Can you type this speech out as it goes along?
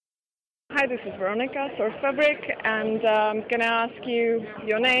Hi, this is Veronica, Source Fabric, and I'm going to ask you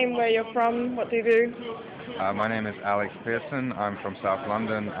your name, where you're from, what do you do? My name is Alex Pearson. I'm from South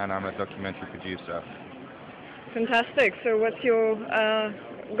London, and I'm a documentary producer. Fantastic. So what's your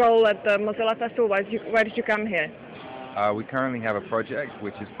goal at the Mozilla Festival? Why did you come here? We currently have a project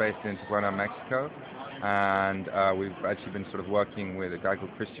which is based in Tijuana, Mexico, and we've actually been sort of working with a guy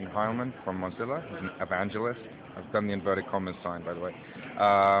called Christian Heilman from Mozilla. He's an evangelist. I've done the inverted commas sign, by the way.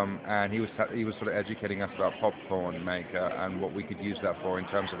 And he was sort of educating us about popcorn maker and what we could use that for in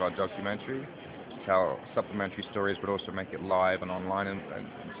terms of our documentary, to tell supplementary stories, but also make it live and online. And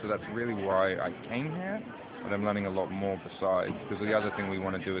so that's really why I came here. But I'm learning a lot more besides, because the other thing we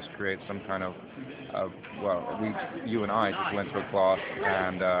want to do is create some kind of, you and I just went to a class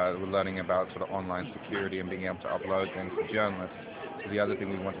and we're learning about sort of online security and being able to upload things to journalists. So the other thing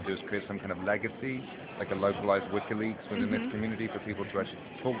we want to do is create some kind of legacy, like a localized WikiLeaks within this community for people to actually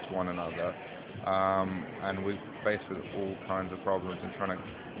talk to one another. And we're faced with all kinds of problems in trying to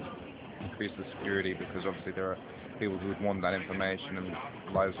increase the security, because obviously there are people who would want that information and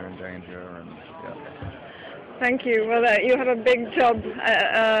lives are in danger. And yeah. Thank you. Well, you have a big job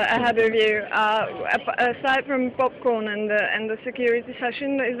ahead of you. Aside from popcorn and the security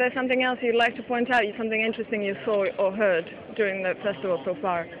session, is there something else you'd like to point out? Something interesting you saw or heard during the festival so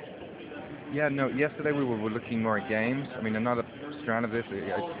far? Yeah, no, yesterday we were looking more at games. I mean, another strand of this,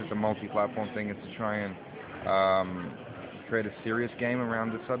 it's a multi-platform thing, is to try and create a serious game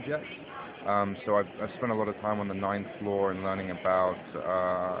around the subject. So I've spent a lot of time on the 9th floor and learning about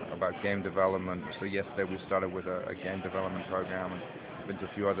game development. So yesterday we started with a game development program and been to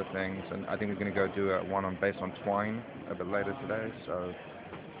a few other things. And I think we're going to go do one based on Twine a bit later today. So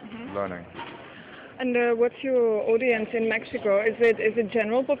learning. And what's your audience in Mexico? Is it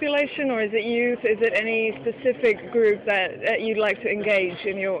general population, or is it youth? Is it any specific group that you'd like to engage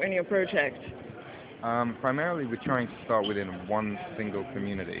in your project? Primarily, we're trying to start within one single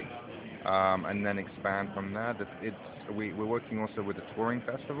community. And then expand from there. We're working also with a touring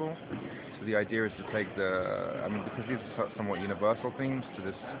festival, so the idea is to take because these are somewhat universal themes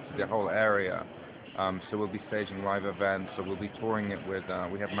to the whole area. So we'll be staging live events. So we'll be touring it with.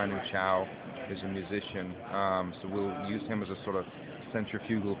 We have Manu Chao, who's a musician. So we'll use him as a sort of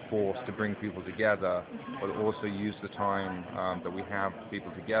centrifugal force to bring people together, but also use the time that we have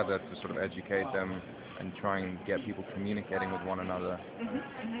people together to sort of educate them and try and get people communicating with one another.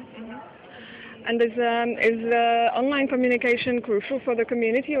 And is online communication crucial for the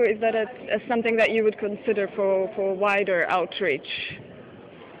community, or is that something that you would consider for wider outreach?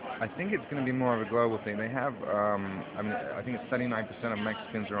 I think it's going to be more of a global thing. They have, I think it's 79% of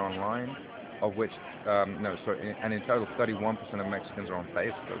Mexicans are online, of which, and in total 31% of Mexicans are on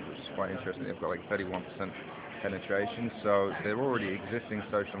Facebook, which is quite interesting. They've got like 31% penetration, so they're already existing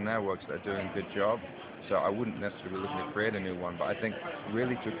social networks that are doing a good job. So I wouldn't necessarily be looking to create a new one, but I think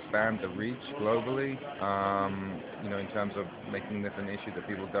really to expand the reach globally, in terms of making this an issue that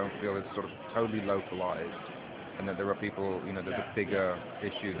people don't feel is sort of totally localized, and that there are people, there's a bigger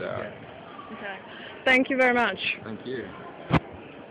issue there. Okay. Thank you very much. Thank you.